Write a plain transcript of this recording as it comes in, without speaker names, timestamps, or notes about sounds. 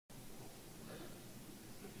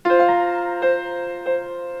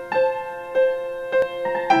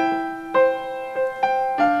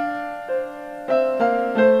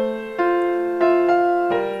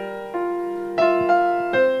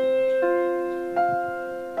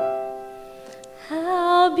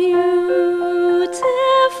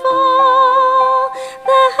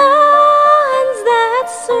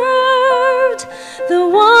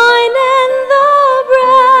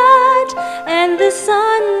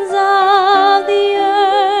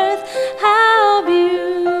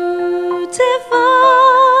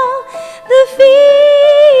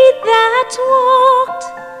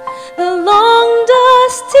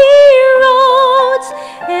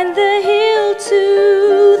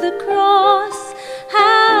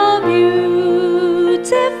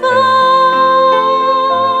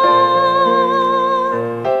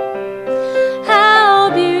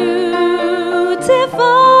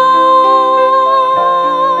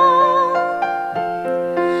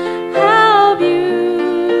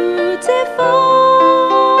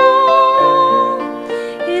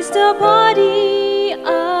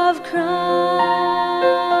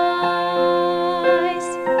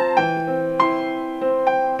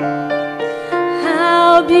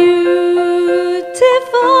beautiful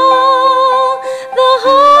the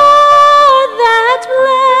heart that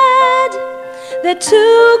bled, that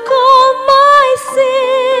took all my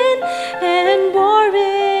sin and bore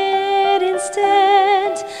it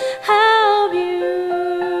instead. How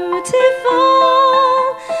beautiful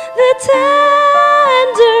the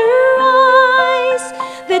tender eyes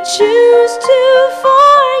that choose to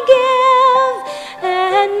forgive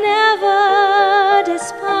and never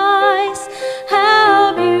despise.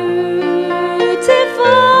 How beautiful,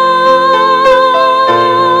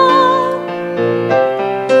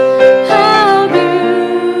 how beautiful,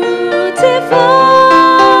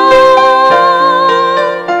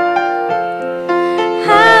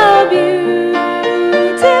 how beautiful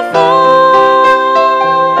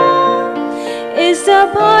is the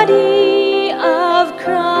body of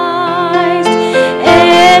Christ.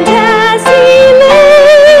 And as he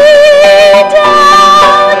laid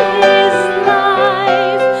down his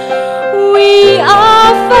life, we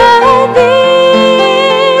offer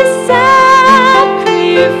this sacrifice,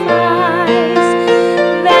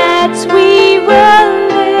 that we will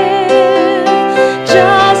live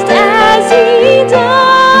just as he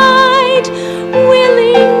died,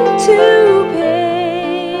 willing to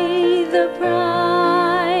pay the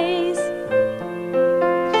price,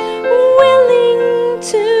 willing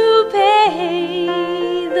to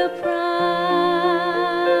pay the price.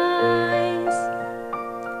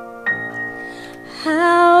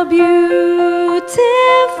 How beautiful